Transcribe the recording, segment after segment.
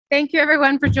Thank you,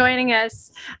 everyone, for joining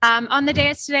us. On the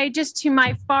dais today, just to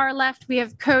my far left, we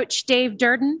have Coach Dave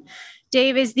Durden.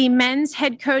 Dave is the men's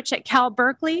head coach at Cal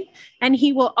Berkeley, and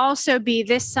he will also be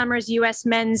this summer's U.S.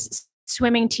 men's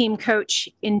swimming team coach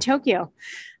in Tokyo.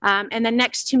 And then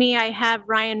next to me, I have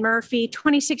Ryan Murphy,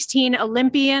 2016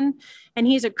 Olympian, and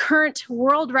he's a current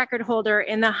world record holder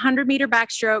in the 100-meter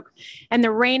backstroke and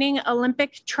the reigning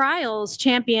Olympic trials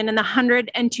champion in the 100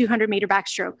 and 200-meter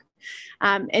backstroke.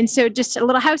 And so just a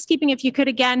little housekeeping, if you could,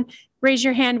 again, raise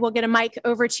your hand, we'll get a mic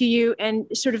over to you and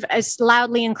sort of as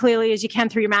loudly and clearly as you can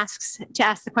through your masks to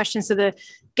ask the question so the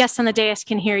guests on the dais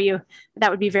can hear you.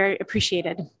 That would be very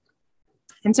appreciated.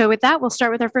 And so with that, we'll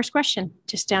start with our first question,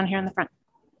 just down here in the front.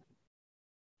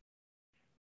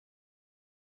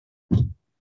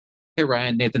 Hey,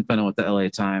 Ryan, Nathan Fennell with the LA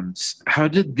Times. How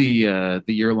did the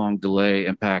year-long delay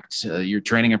impact your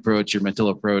training approach, your mental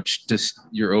approach, just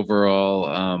your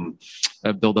overall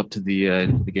build up to the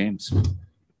games?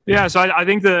 Yeah, so I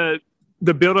think the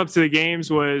build up to the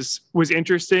games was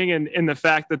interesting, and in the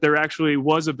fact that there actually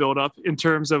was a build up in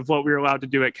terms of what we were allowed to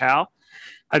do at Cal.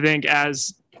 I think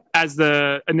as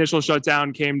the initial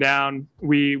shutdown came down,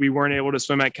 we weren't able to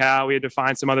swim at Cal. We had to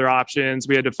find some other options.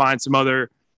 We had to find some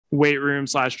other weight room /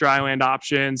 dryland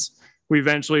options. We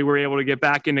eventually were able to get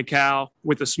back into Cal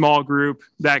with a small group.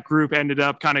 That group ended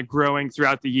up kind of growing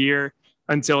throughout the year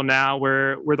until now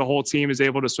where the whole team is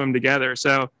able to swim together.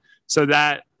 So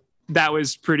that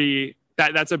was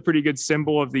that's a pretty good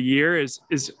symbol of the year is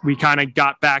we kind of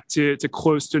got back to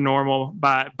close to normal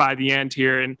by the end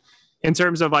here. And in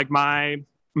terms of like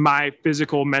my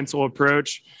physical mental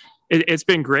approach, it's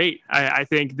been great. I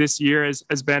think this year has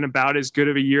been about as good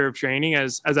of a year of training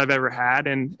as I've ever had.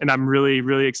 And I'm really,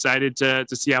 really excited to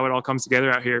see how it all comes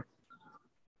together out here.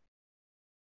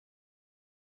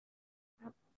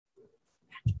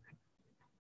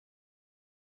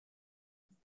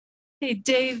 Hey,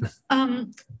 Dave,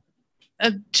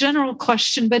 a general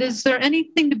question, but is there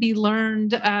anything to be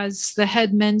learned as the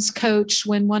head men's coach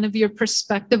when one of your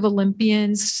prospective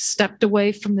Olympians stepped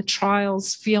away from the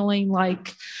trials feeling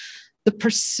like the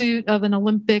pursuit of an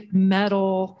Olympic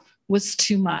medal was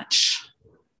too much?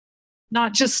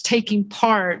 Not just taking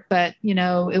part, but,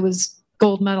 it was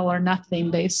gold medal or nothing,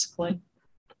 basically.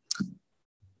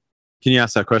 Can you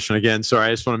ask that question again? Sorry, I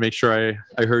just want to make sure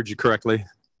I heard you correctly.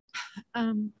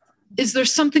 Is there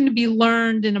something to be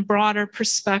learned in a broader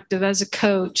perspective as a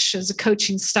coach, as a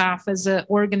coaching staff, as an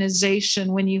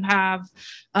organization, when you have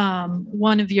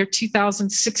one of your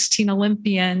 2016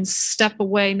 Olympians step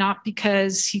away, not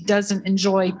because he doesn't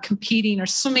enjoy competing or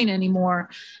swimming anymore,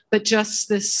 but just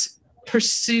this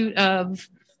pursuit of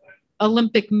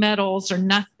Olympic medals or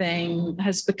nothing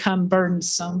has become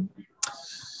burdensome?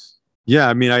 Yeah,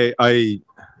 I mean,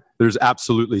 there's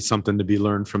absolutely something to be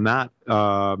learned from that.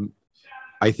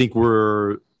 I think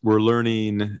we're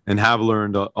learning and have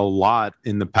learned a lot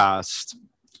in the past.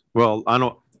 Well, I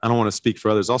don't want to speak for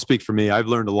others. I'll speak for me. I've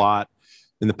learned a lot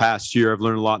in the past year. I've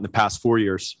learned a lot in the past 4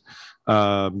 years,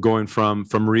 going from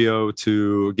Rio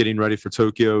to getting ready for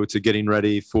Tokyo to getting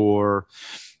ready for,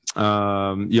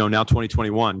 now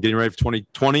 2021, getting ready for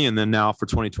 2020, and then now for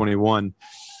 2021.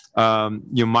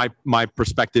 My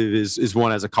perspective is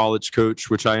one as a college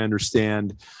coach, which I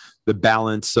understand the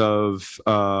balance of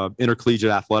intercollegiate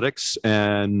athletics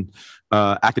and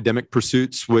academic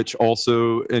pursuits, which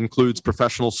also includes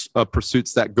professional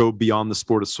pursuits that go beyond the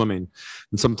sport of swimming.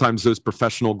 And sometimes those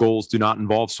professional goals do not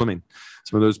involve swimming.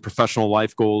 Some of those professional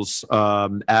life goals,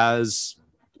 as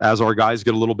our guys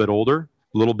get a little bit older,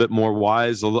 a little bit more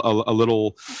wise, a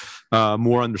little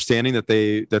more understanding that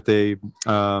the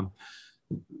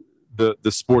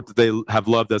sport that they have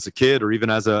loved as a kid or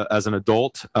even as an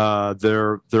adult,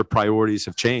 their priorities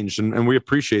have changed, and we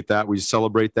appreciate that. We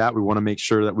celebrate that. We want to make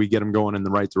sure that we get them going in the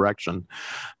right direction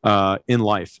in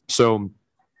life. So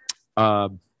I've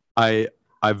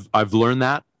learned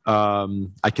that.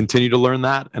 I continue to learn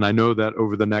that, and I know that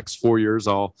over the next 4 years,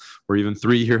 or even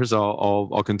 3 years,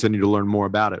 I'll continue to learn more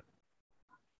about it.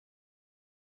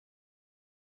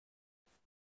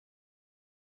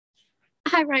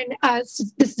 Hi, Ryan.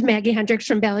 This is Maggie Hendricks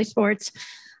from Bally Sports.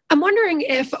 I'm wondering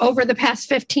if over the past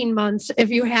 15 months, if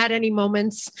you had any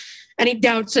moments, any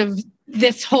doubts of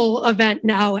this whole event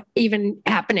now even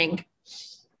happening?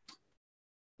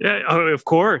 Yeah, of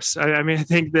course. I mean, I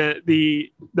think that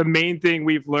the main thing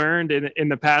we've learned in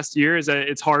the past year is that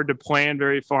it's hard to plan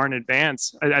very far in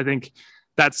advance. I think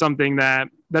that's something that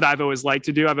I've always liked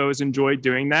to do. I've always enjoyed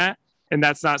doing that. And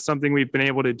that's not something we've been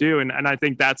able to do. And I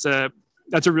think that's a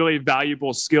really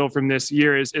valuable skill from this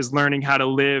year is learning how to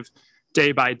live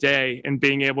day by day and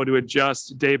being able to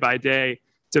adjust day by day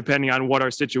depending on what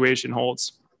our situation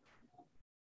holds.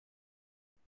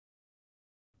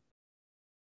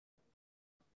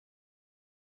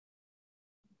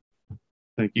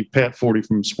 Thank you. Pat Forty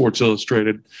from Sports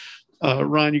Illustrated.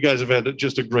 Ryan, you guys have had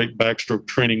just a great backstroke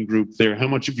training group there. How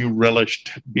much have you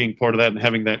relished being part of that and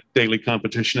having that daily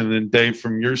competition? And then Dave,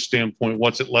 from your standpoint,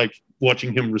 what's it like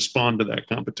watching him respond to that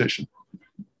competition?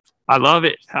 I love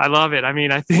it. I love it. I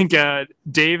mean, I think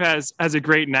Dave has a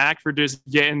great knack for just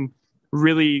getting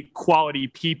really quality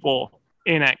people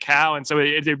in at Cal. And so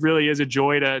it really is a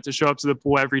joy to show up to the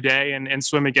pool every day and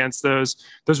swim against those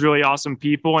really awesome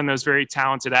people and those very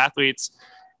talented athletes.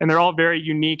 And they're all very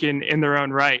unique in their own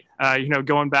right.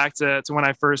 Going back to when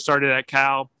I first started at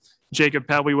Cal, Jacob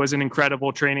Pelley was an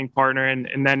incredible training partner.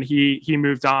 And then he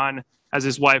moved on as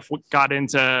his wife got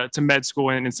into med school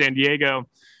in San Diego.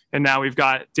 And now we've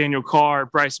got Daniel Carr,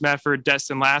 Bryce Mefford,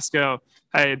 Destin Lasco.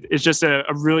 It's just a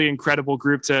really incredible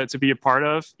group to be a part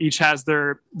of. Each has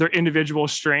their individual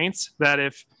strengths that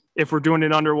if we're doing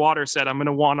an underwater set, I'm going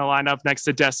to want to line up next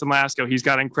to Destin Lasco. He's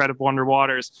got incredible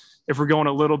underwaters. If we're going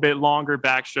a little bit longer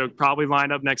backstroke, probably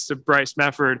line up next to Bryce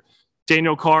Mefford.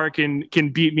 Daniel Carr can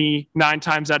beat me 9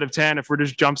 times out of 10 if we're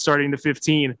just jump starting to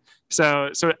 15.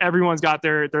 So everyone's got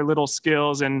their little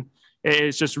skills, and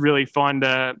it's just really fun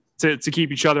to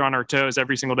keep each other on our toes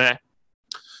every single day.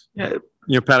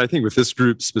 Yeah. Pat, I think with this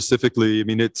group specifically, I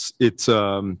mean, it's I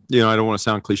don't want to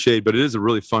sound cliched, but it is a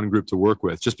really fun group to work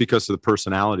with just because of the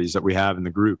personalities that we have in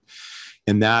the group.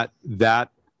 And that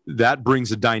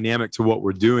brings a dynamic to what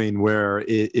we're doing where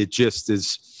it just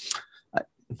is,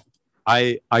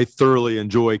 I thoroughly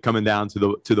enjoy coming down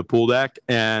to the pool deck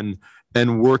and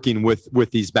working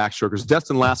with these backstrokers.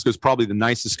 Destin Lasco is probably the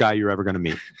nicest guy you're ever going to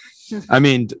meet. I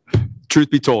mean, truth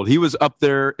be told, he was up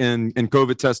there in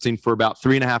COVID testing for about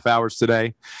 3.5 hours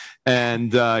today.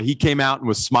 And he came out and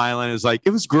was smiling. It was like, it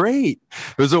was great.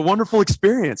 It was a wonderful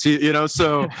experience,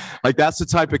 so like, that's the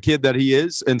type of kid that he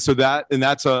is. And so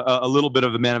that's a little bit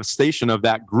of a manifestation of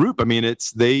that group. I mean,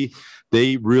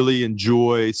 they really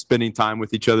enjoy spending time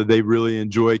with each other. They really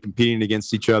enjoy competing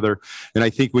against each other. And I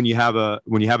think when you have a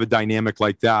dynamic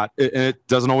like that, it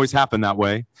doesn't always happen that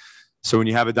way. So when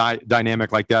you have a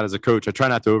dynamic like that as a coach, I try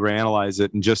not to overanalyze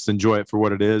it and just enjoy it for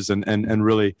what it is and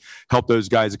really help those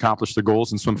guys accomplish their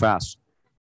goals and swim fast.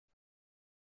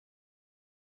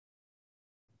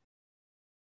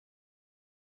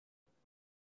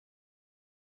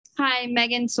 Hi,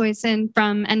 Megan Soyson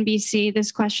from NBC.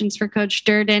 This question's for Coach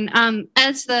Durden.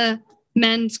 As the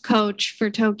men's coach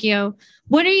for Tokyo,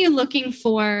 what are you looking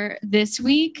for this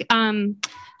week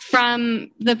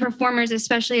from the performers,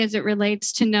 especially as it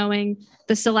relates to knowing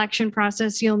the selection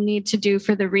process you'll need to do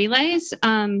for the relays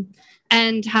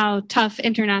and how tough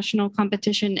international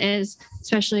competition is,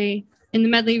 especially in the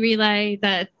medley relay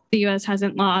that the U.S.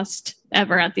 hasn't lost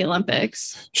ever at the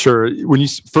Olympics? Sure. When you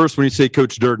say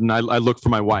Coach Durden, I look for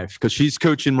my wife because she's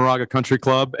coaching Moraga Country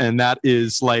Club, and they're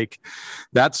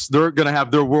going to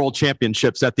have their world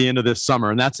championships at the end of this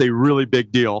summer, and that's a really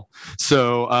big deal.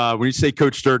 So when you say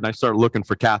Coach Durden, I start looking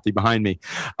for Kathy behind me.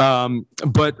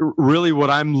 But really, what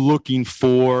I'm looking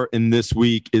for in this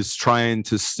week is trying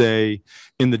to stay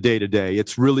in the day-to-day.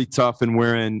 It's really tough in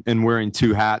wearing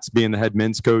 2 hats, being the head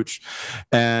men's coach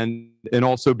and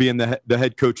also being the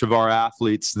head coach of our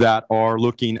athletes that are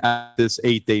looking at this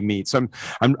 8-day meet. So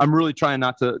I'm really trying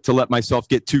not to let myself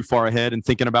get too far ahead and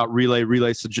thinking about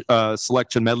relay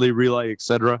selection, medley relay,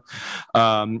 etc.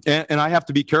 And I have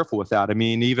to be careful with that. I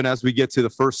mean, even as we get to the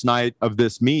first night of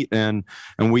this meet, and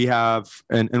we have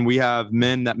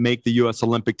men that make the U.S.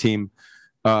 Olympic team.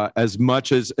 As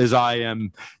much as I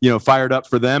am, fired up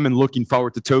for them and looking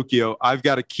forward to Tokyo, I've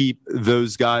got to keep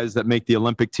those guys that make the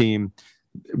Olympic team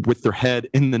with their head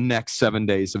in the next 7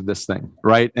 days of this thing,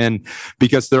 right? And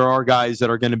because there are guys that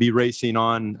are going to be racing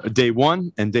on day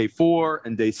 1 and day 4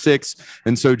 and day 6,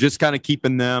 and so just kind of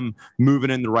keeping them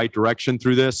moving in the right direction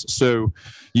through this. So,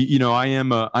 I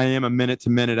am a minute to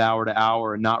minute, hour to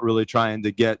hour, and not really trying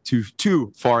to get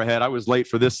too far ahead. I was late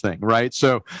for this thing, right?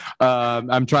 So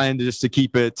I'm trying to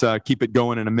keep it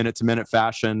going in a minute to minute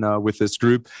fashion with this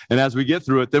group. And as we get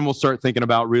through it, then we'll start thinking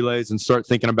about relays and start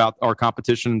thinking about our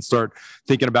competition and start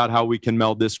thinking about how we can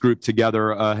meld this group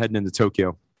together heading into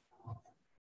Tokyo.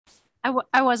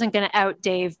 I wasn't going to out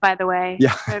Dave, by the way.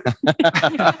 Yeah.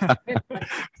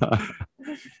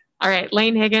 All right,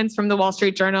 Lane Higgins from the Wall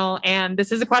Street Journal. And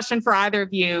this is a question for either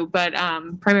of you, but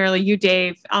primarily you,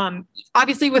 Dave.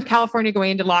 Obviously, with California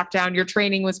going into lockdown, your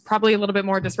training was probably a little bit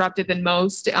more disrupted than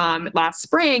most last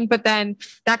spring, but then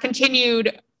that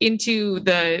continued into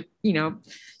the,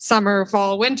 summer,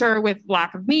 fall, winter with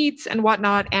lack of meets and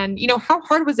whatnot. And, how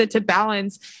hard was it to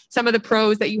balance some of the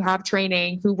pros that you have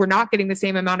training who were not getting the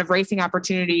same amount of racing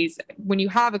opportunities when you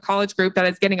have a college group that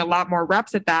is getting a lot more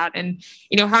reps at that? And,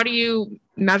 how do you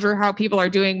measure how people are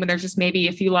doing when there's just maybe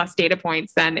a few less data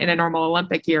points than in a normal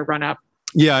Olympic year run up?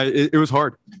 Yeah, it was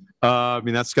hard. I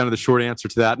mean, that's kind of the short answer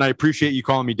to that. And I appreciate you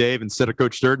calling me Dave instead of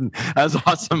Coach Durden. That's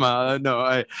awesome.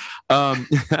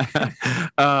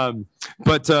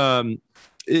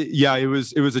 Yeah, it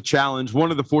was a challenge.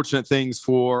 One of the fortunate things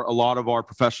for a lot of our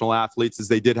professional athletes is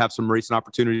they did have some racing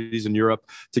opportunities in Europe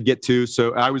to get to.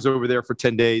 So I was over there for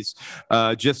 10 days,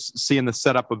 just seeing the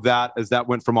setup of that as that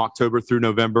went from October through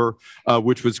November,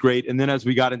 which was great. And then as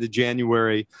we got into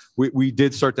January, we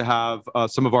did start to have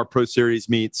some of our Pro Series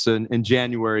meets in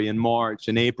January and March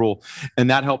and April.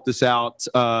 And that helped us out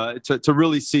to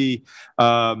really see,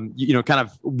 kind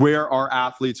of where our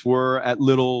athletes were at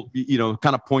little,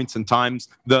 kind of points and times.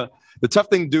 The tough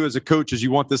thing to do as a coach is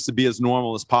you want this to be as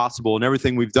normal as possible, and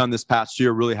everything we've done this past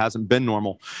year really hasn't been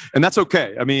normal, and that's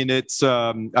okay. I mean, it's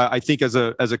I think as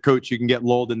a coach you can get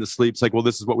lulled into sleep. It's like, well,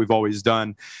 this is what we've always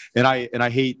done, and I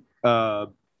hate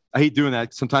doing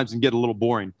that. Sometimes it can get a little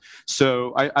boring.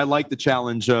 So I like the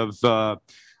challenge of kind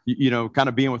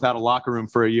of being without a locker room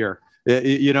for a year.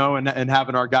 And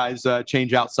having our guys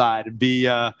change outside and be,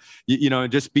 and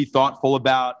just be thoughtful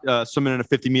about swimming in a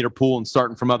 50-meter pool and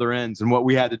starting from other ends and what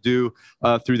we had to do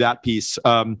through that piece.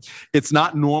 It's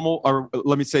not normal, or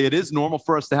let me say, it is normal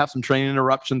for us to have some training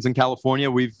interruptions in California.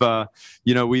 We've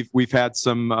had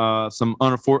some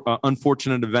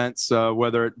unfortunate events,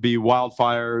 whether it be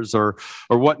wildfires or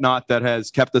whatnot, that has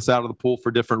kept us out of the pool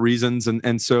for different reasons,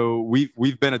 and so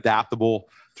we've been adaptable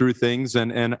through things,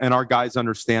 and our guys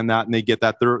understand that, and they get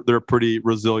that. They're a pretty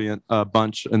resilient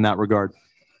bunch in that regard.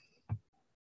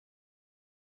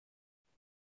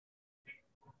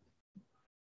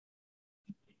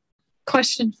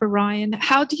 Question for Ryan.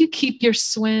 How do you keep your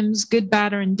swims good,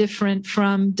 bad, or indifferent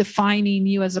from defining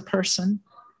you as a person?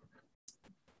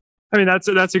 I mean,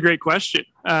 that's a great question.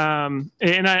 And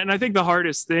I think the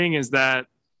hardest thing is that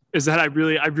I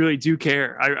really do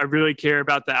care. I really care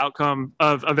about the outcome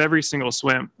of every single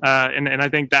swim. And I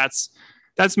think that's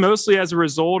mostly as a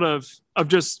result of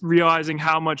just realizing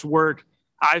how much work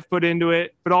I've put into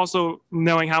it, but also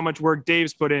knowing how much work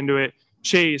Dave's put into it.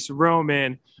 Chase,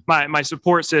 Roman, my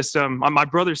support system, my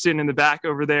brother sitting in the back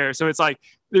over there. So it's like,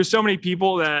 there's so many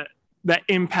people that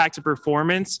impact a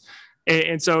performance.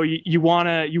 And so you want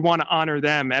to honor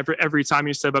them every time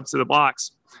you step up to the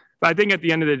blocks. But I think at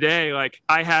the end of the day, like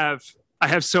I have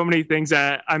so many things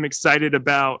that I'm excited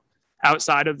about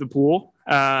outside of the pool,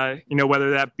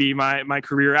 whether that be my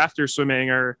career after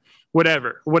swimming or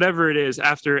whatever it is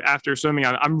after swimming.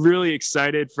 I'm really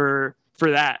excited for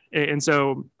that. And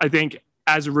so I think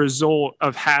as a result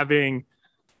of having,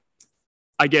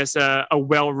 I guess, a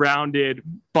well-rounded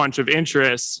bunch of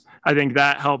interests, I think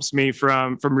that helps me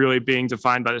from really being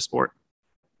defined by the sport.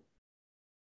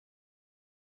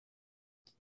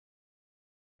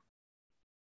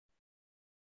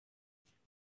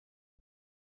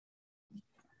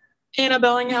 Anna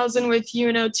Bellinghausen with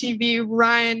UNO TV.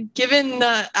 Ryan, given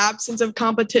the absence of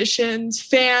competitions,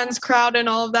 fans, crowd, and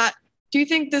all of that, do you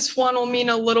think this one will mean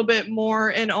a little bit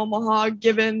more in Omaha,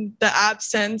 given the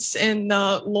absence in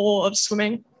the lull of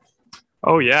swimming?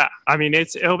 Oh yeah, I mean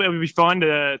it'll be fun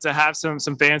to have some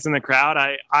fans in the crowd.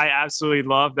 I absolutely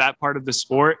love that part of the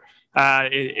sport.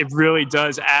 It really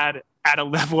does add a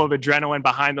level of adrenaline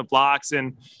behind the blocks,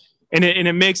 and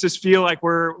it makes us feel like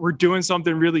we're doing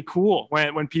something really cool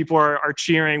when people are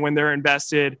cheering, when they're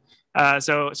invested.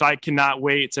 So I cannot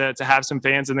wait to have some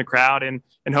fans in the crowd, and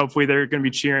hopefully they're going to be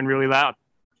cheering really loud.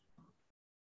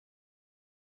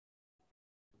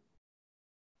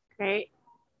 Great.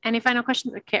 Any final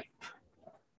questions? Okay.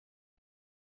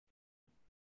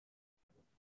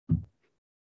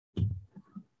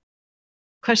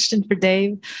 Question for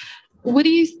Dave. What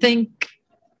do you think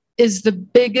is the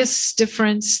biggest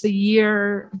difference the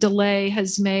year delay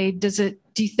has made? Do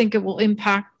you think it will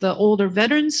impact the older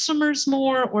veteran swimmers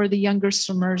more or the younger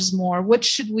swimmers more? What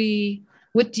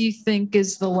do you think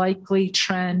is the likely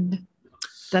trend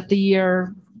that the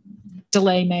year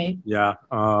delay made? Yeah.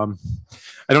 I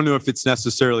don't know if it's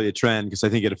necessarily a trend, because I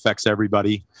think it affects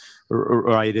everybody,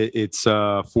 right? It's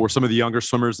for some of the younger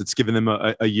swimmers, it's given them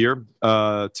a year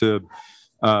to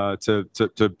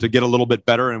get a little bit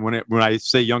better. And when I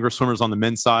say younger swimmers on the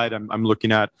men's side, I'm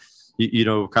looking at,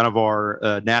 kind of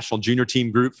our national junior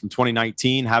team group from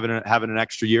 2019 having an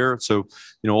extra year. So,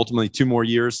 ultimately 2 more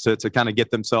years to kind of get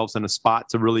themselves in a spot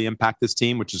to really impact this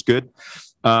team, which is good.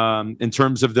 In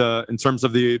terms of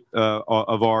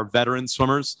our veteran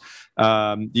swimmers,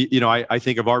 I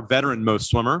think of our veteran most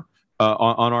swimmer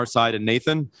on our side, and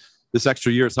Nathan, this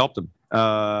extra year has helped him.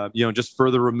 just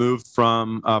further removed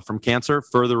from cancer,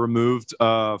 further removed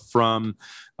from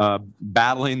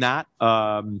battling that,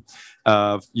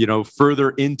 further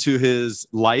into his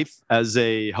life as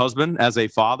a husband, as a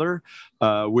father,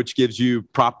 which gives you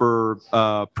proper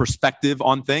perspective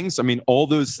on things. I mean, all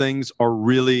those things are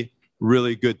really,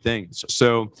 really good things.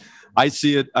 So I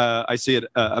see it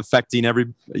affecting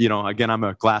every, again, I'm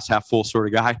a glass half full sort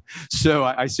of guy. So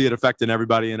I see it affecting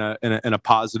everybody in a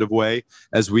positive way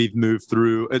as we've moved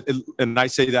through. And I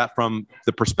say that from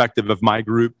the perspective of my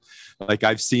group. Like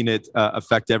I've seen it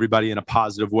affect everybody in a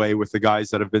positive way with the guys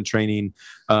that have been training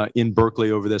in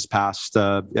Berkeley over this past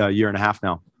year and a half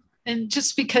now. And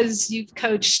just because you've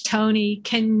coached Tony,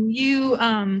 can you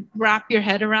wrap your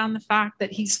head around the fact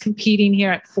that he's competing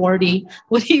here at 40?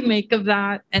 What do you make of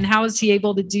that? And how is he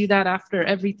able to do that after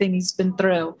everything he's been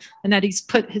through and that he's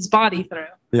put his body through?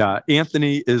 Yeah,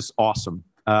 Anthony is awesome.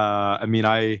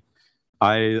 I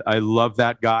love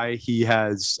that guy. He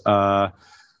has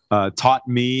taught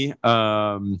me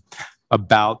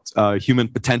about human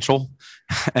potential,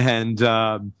 and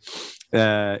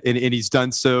he's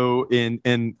done so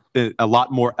in a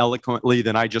lot more eloquently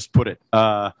than I just put it.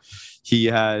 He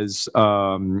has,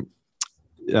 every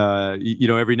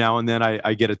now and then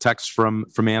I get a text from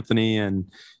Anthony,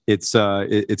 and it's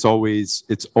always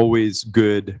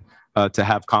good to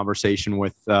have conversation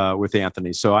with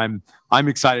Anthony. So I'm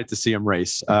excited to see him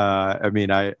race. I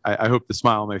hope the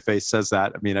smile on my face says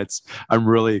that. I mean, I'm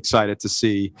really excited to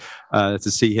see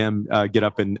him get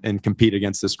up and compete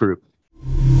against this group.